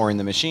time or in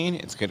the machine,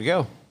 it's good to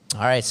go.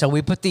 All right, so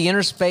we put the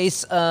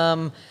Interspace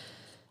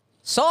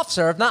soft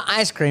serve, not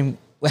ice cream,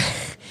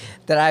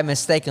 that I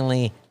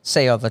mistakenly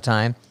say all the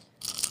time.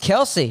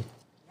 Kelsey,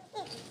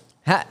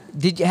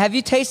 have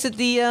you tasted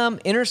the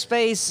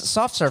Interspace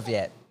soft serve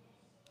yet?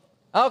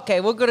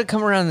 Okay, we're gonna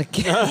come around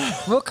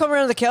we'll come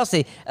around to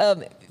Kelsey.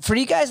 For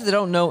you guys that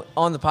don't know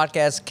on the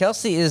podcast,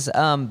 Kelsey is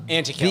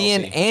Auntie-Kelsey.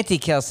 being Auntie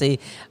Kelsey.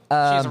 She's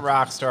a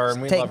rock star,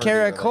 and we love her. Take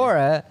care of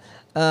Cora.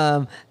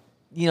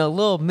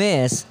 Little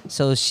Miss,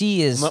 so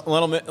she is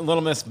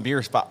Little Miss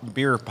beer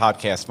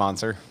podcast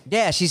sponsor.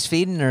 Yeah, she's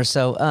feeding her.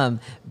 So,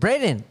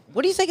 Brandon,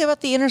 what do you think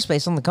about the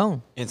Interspace on the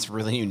cone? It's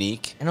really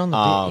unique. And on the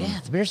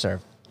the beer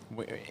serve.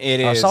 It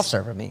is soft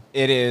serve. I mean,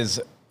 it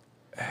is.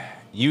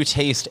 You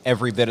taste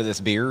every bit of this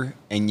beer,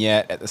 and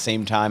yet at the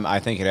same time, I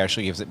think it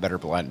actually gives it better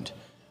blend.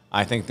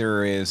 I think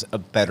there is a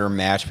better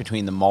match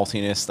between the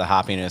maltiness, the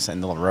hoppiness,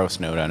 and the roast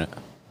note on it.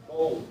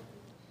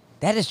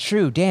 That is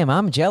true. Damn,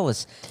 I'm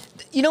jealous.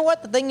 You know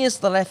what? The thing is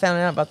that I found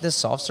out about this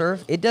soft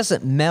serve, it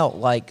doesn't melt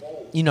like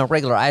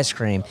regular ice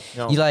cream.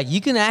 No.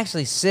 You can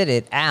actually sit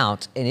it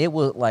out, and it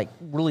will like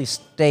really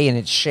stay in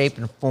its shape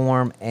and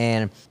form,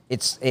 and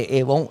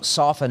it won't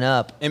soften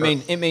up. It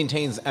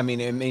maintains. I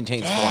mean, it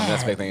maintains form.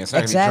 That's the big thing. It's not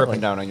going to be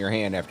dripping down on your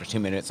hand after 2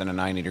 minutes in a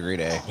 90-degree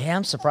day. Yeah,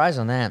 I'm surprised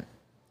on that.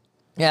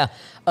 Yeah,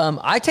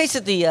 I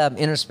tasted the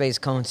Inner Space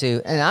cone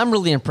too, and I'm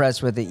really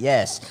impressed with it.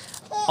 Yes.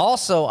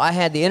 Also, I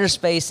had the Inner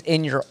Space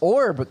in your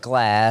Orb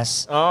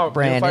glass. Oh,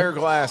 Brandon. New Fire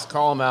Glass,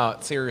 call them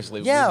out.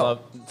 Seriously. Yeah.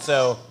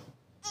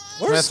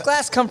 Where does this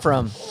glass come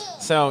from?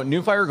 So,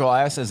 New Fire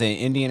Glass is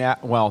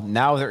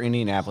now they're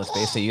Indianapolis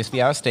based. They used to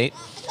be out of state.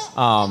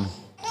 Oh,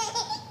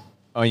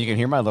 you can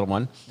hear my little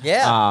one.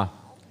 Yeah.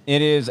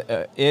 It is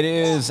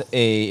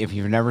if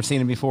you've never seen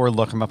them before,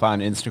 look them up on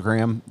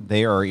Instagram.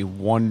 They are a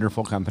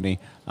wonderful company,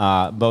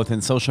 both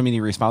in social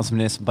media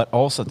responsiveness, but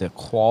also the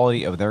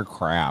quality of their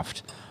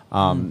craft.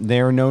 They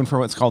are known for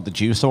what's called the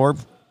Juice Orb.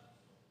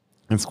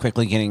 It's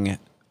quickly getting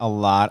a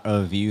lot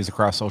of views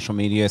across social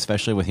media,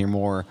 especially with your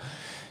more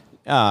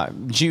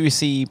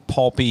juicy,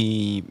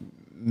 pulpy,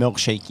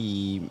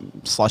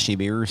 milkshakey, slushy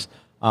beers.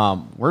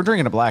 We're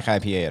drinking a black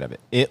IPA out of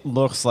it. It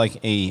looks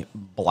like a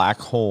black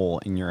hole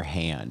in your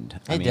hand.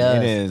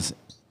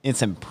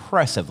 It's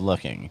impressive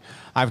looking.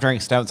 I've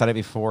drank stouts out of it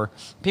before.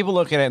 People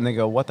look at it and they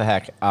go, what the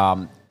heck?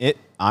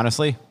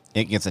 Honestly,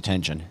 it gets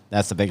attention.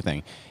 That's the big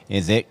thing,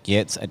 is it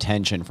gets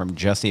attention from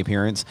just the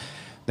appearance.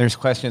 There's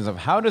questions of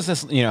how do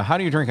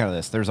you drink out of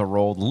this? There's a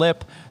rolled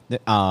lip.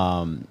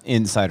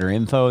 Insider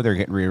info, they're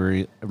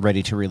getting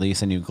ready to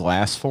release a new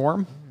glass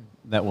form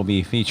that will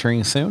be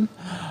featuring soon.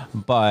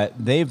 But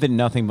they've been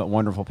nothing but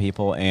wonderful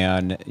people.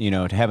 And,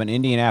 to have an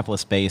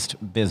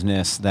Indianapolis-based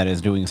business that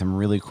is doing some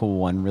really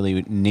cool and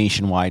really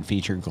nationwide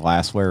featured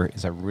glassware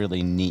is a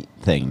really neat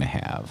thing to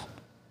have.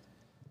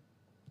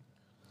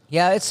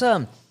 Yeah, it's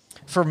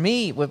for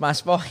me, with my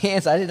small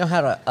hands, I didn't know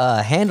how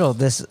to handle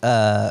this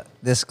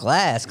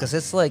glass because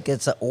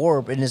it's an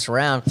orb and it's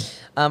round.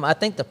 I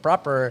think the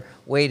proper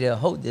way to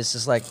hold this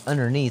is like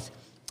underneath,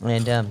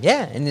 and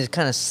and just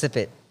kind of sip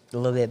it a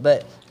little bit.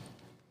 But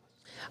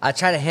I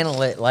try to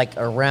handle it like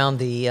around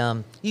the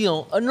a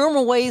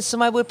normal way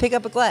somebody would pick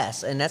up a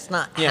glass, and that's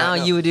not how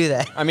you would do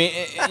that. I mean,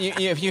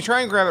 if you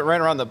try and grab it right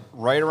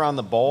around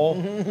the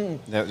bowl,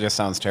 that just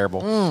sounds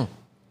terrible.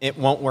 It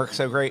won't work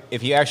so great.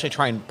 If you actually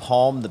try and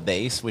palm the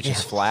base, which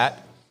is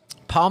flat.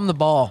 Palm the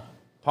ball.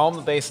 Palm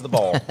the base of the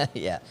ball.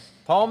 Yeah.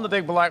 Palm the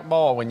big black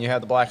ball when you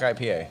have the black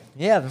IPA.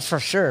 Yeah, for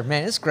sure.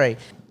 Man, it's great.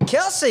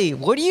 Kelsey,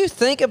 what do you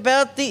think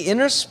about the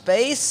Inner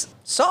Space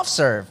soft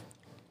serve?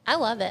 I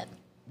love it.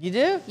 You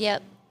do?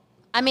 Yep.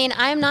 I mean,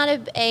 I'm not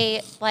let's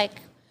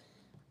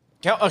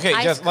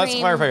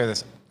clarify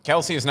this.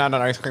 Kelsey is not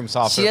an ice cream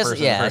soft serve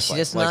person. Yeah, she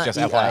does not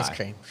eat ice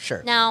cream.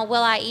 Sure. Now,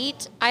 will I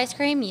eat ice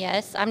cream?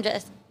 Yes.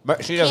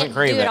 But she doesn't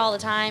crave it. Do it all the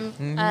time.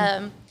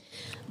 Mm-hmm.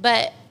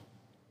 But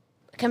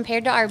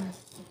compared to our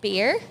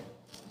beer,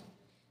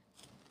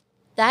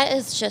 that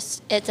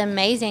is it's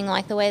amazing.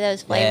 Like the way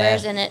those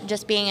flavors and it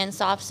just being in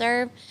soft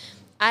serve.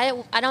 I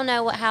don't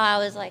know how I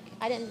was like.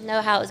 I didn't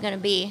know how it was going to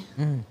be.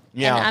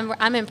 Yeah. And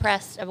I'm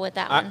impressed with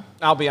that one.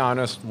 I'll be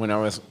honest.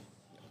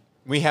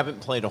 We haven't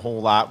played a whole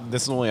lot.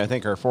 This is only, I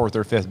think, our 4th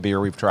or 5th beer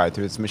we've tried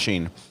through this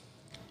machine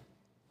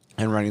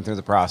and running through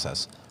the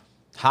process.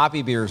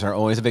 Hoppy beers are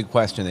always a big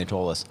question, they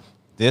told us.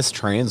 This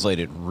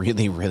translated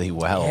really, really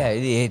well. Yeah,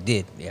 it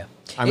did, yeah.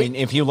 I mean,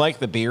 if you like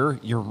the beer,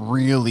 you're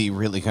really,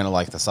 really going to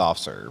like the soft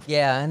serve.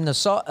 Yeah, and in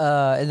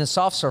the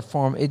soft serve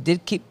form, it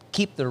did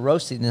keep the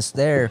roastiness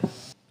there.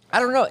 I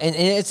don't know, and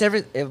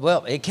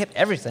it kept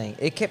everything.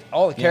 It kept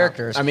all the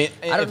characters. I mean,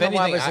 I don't know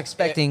why I was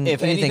expecting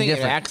anything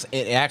different.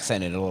 It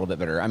accented it a little bit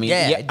better. I mean,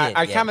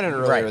 I commented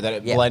earlier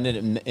that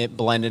it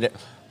blended it.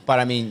 But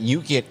I mean,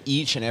 you get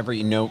each and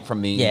every note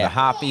from the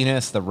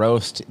hoppiness, the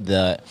roast,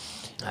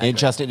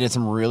 it did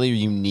some really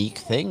unique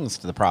things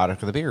to the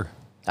product of the beer.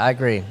 I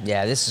agree.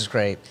 Yeah, this is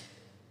great.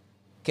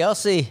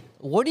 Kelsey,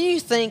 what do you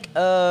think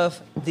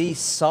of the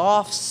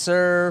soft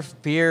serve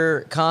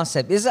beer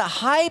concept? Is it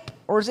hype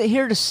or is it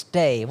here to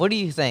stay? What do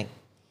you think?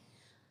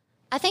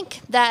 I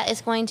think that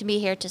is going to be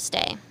here to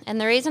stay. And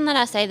the reason that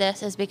I say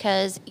this is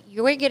because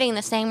you're getting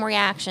the same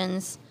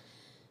reactions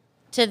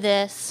to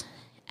this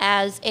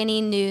as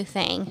any new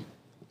thing.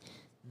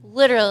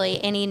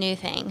 Literally any new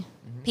thing.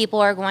 Mm-hmm.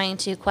 People are going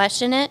to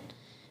question it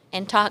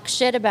and talk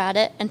shit about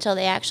it until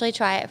they actually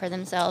try it for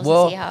themselves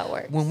and see how it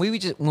works. When we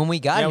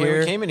got here, when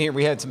we came in here,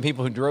 we had some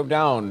people who drove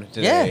down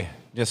today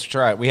just to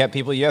try it. We had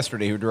people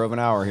yesterday who drove an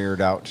hour here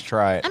out to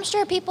try it. I'm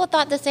sure people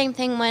thought the same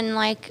thing when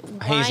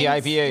hazy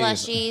IPAs,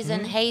 slushies,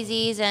 and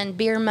hazies and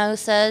beer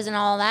mosas and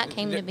all that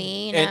came to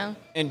be.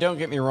 And don't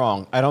get me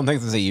wrong, I don't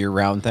think this is a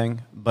year-round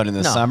thing, but in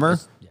the summer,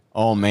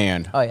 oh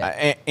man. Oh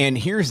yeah. And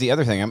here's the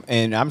other thing,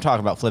 I'm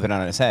talking about flipping it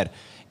on its head.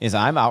 is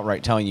I'm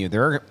outright telling you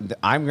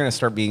I'm going to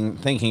start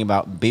thinking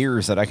about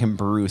beers that I can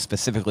brew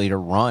specifically to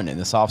run in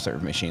the soft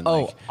serve machine.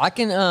 I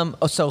can.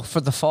 So for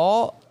the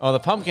fall. Oh, the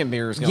pumpkin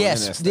beer is going in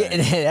this thing.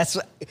 That's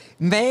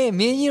man.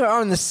 Me and you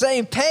are on the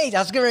same page. I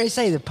was going to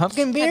say the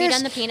pumpkin beers. Have you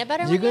done the peanut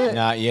butter one yet?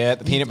 Not yet.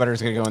 The peanut butter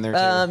is going to go in there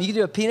too. You can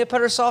do a peanut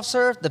butter soft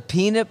serve.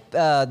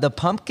 The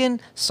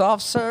pumpkin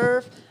soft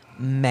serve.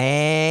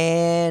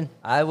 Man,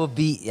 I will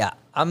be. Yeah,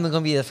 I'm going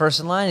to be the first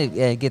in line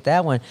to get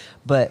that one.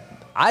 But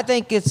I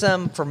think it's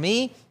for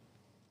me.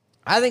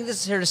 I think this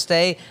is here to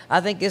stay.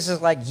 I think this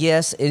is like,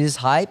 yes, it is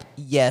hype.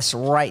 Yes,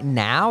 right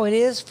now it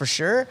is for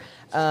sure.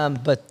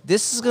 But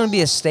this is going to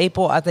be a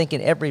staple, I think, in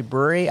every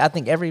brewery. I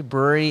think every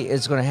brewery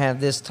is going to have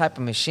this type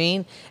of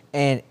machine,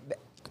 and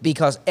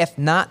because if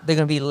not, they're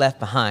going to be left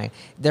behind.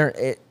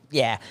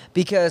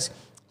 Because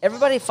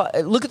everybody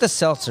look at the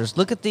seltzers,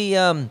 look at the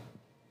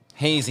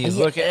hazies,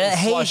 look at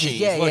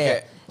slushies, look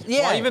at.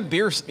 Yeah, well, even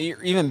beer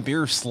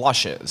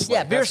slushes.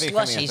 Yeah, beer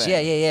slushies.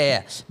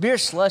 Yeah. Beer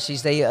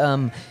slushies. They,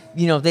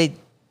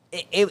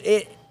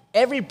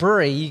 every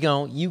brewery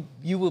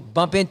you would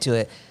bump into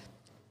it.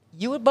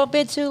 You would bump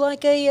into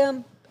like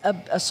a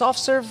soft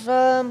serve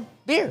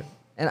beer,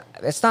 and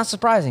it's not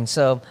surprising.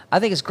 So I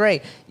think it's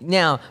great.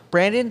 Now,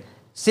 Brandon,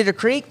 Cedar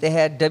Creek, they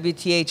had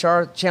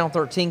WTHR Channel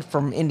 13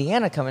 from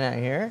Indiana coming out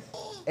here.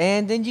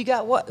 And then you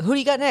got what? Who do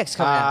you got next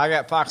coming out? I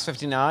got Fox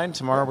 59.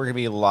 Tomorrow we're going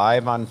to be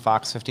live on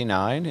Fox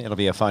 59. It'll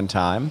be a fun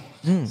time.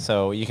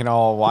 So you can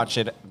all watch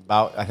it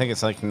about, I think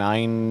it's like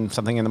 9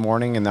 something in the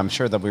morning, and I'm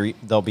sure they'll be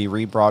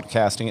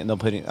rebroadcasting it, and they'll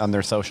put it on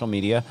their social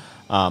media.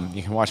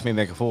 You can watch me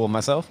make a fool of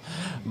myself.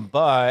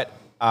 But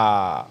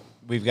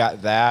we've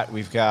got that.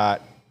 We've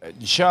got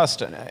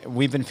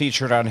we've been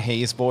featured on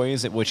Haze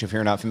Boys, which, if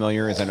you're not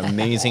familiar, is an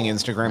amazing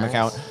Instagram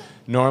account.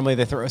 Normally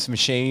they throw some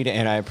shade,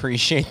 and I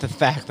appreciate the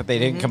fact that they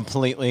didn't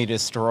completely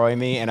destroy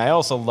me. And I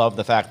also love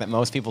the fact that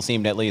most people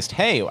seemed at least,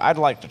 hey, I'd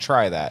like to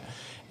try that.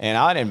 And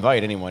I'd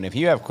invite anyone. If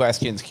you have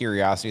questions,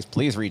 curiosities,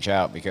 please reach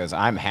out, because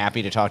I'm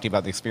happy to talk to you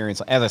about the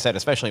experience. As I said,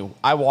 especially,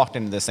 I walked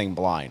into this thing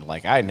blind.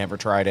 Like, I had never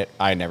tried it.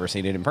 I had never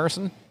seen it in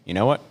person. You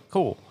know what?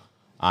 Cool.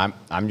 I'm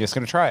just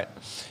going to try it.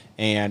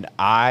 And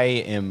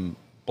I am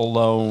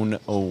blown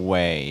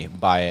away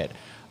by it.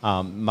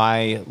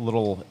 My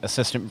little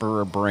assistant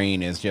brewer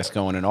brain is just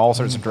going in all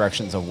sorts of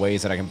directions of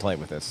ways that I can play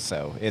with this.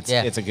 So it's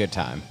a good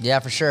time. Yeah,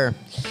 for sure.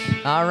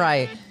 All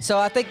right. So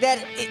I think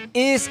that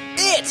is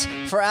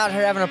it for Out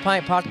Here Having a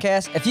Pint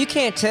podcast. If you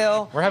can't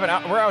tell, we're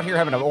out here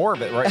having an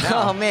orbit right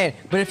now. Oh man!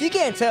 But if you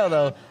can't tell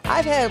though,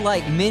 I've had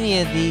like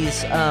many of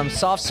these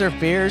soft serve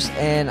beers,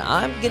 and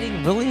I'm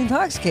getting really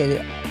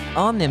intoxicated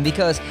on them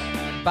because,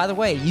 by the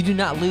way, you do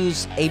not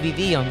lose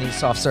ABV on these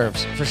soft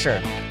serves for sure.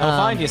 They'll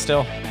find you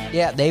still.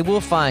 Yeah, they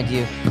will find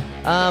you.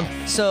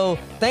 So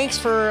thanks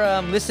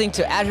for listening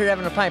to Out Here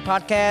Having a Pint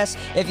podcast.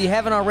 If you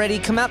haven't already,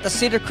 come out to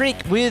Cedar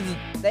Creek.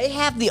 They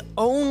have the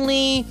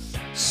only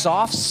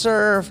soft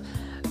serve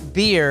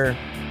beer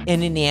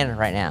in Indiana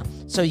right now.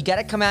 So you got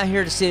to come out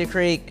here to Cedar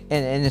Creek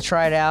and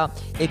try it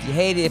out. If you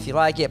hate it, if you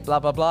like it, blah,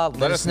 blah, blah.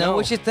 Let us know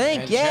what you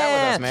think. And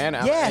chat with us, man.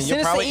 Yeah,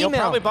 send us the email. You'll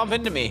probably bump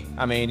into me.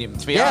 I mean,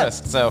 to be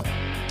honest, so...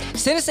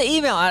 Send us an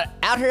email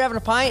at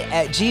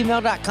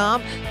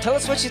outherehhavingapint@gmail.com. Tell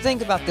us what you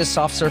think about this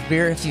soft serve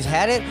beer, if you've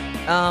had it,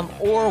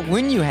 or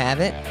when you have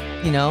it,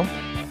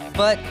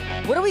 But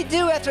what do we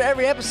do after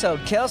every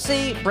episode?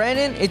 Kelsey,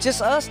 Brandon, it's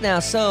just us now.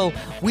 So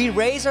we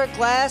raise our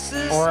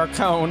glasses. Or a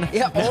cone.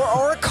 Yeah,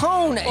 or a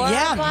cone. Or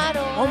yeah. a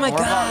bottle. Oh, my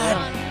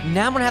God.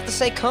 Now I'm going to have to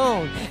say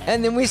cone.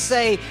 And then we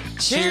say,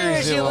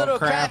 cheers, you little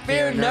craft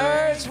beer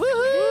nerds. Woohoo!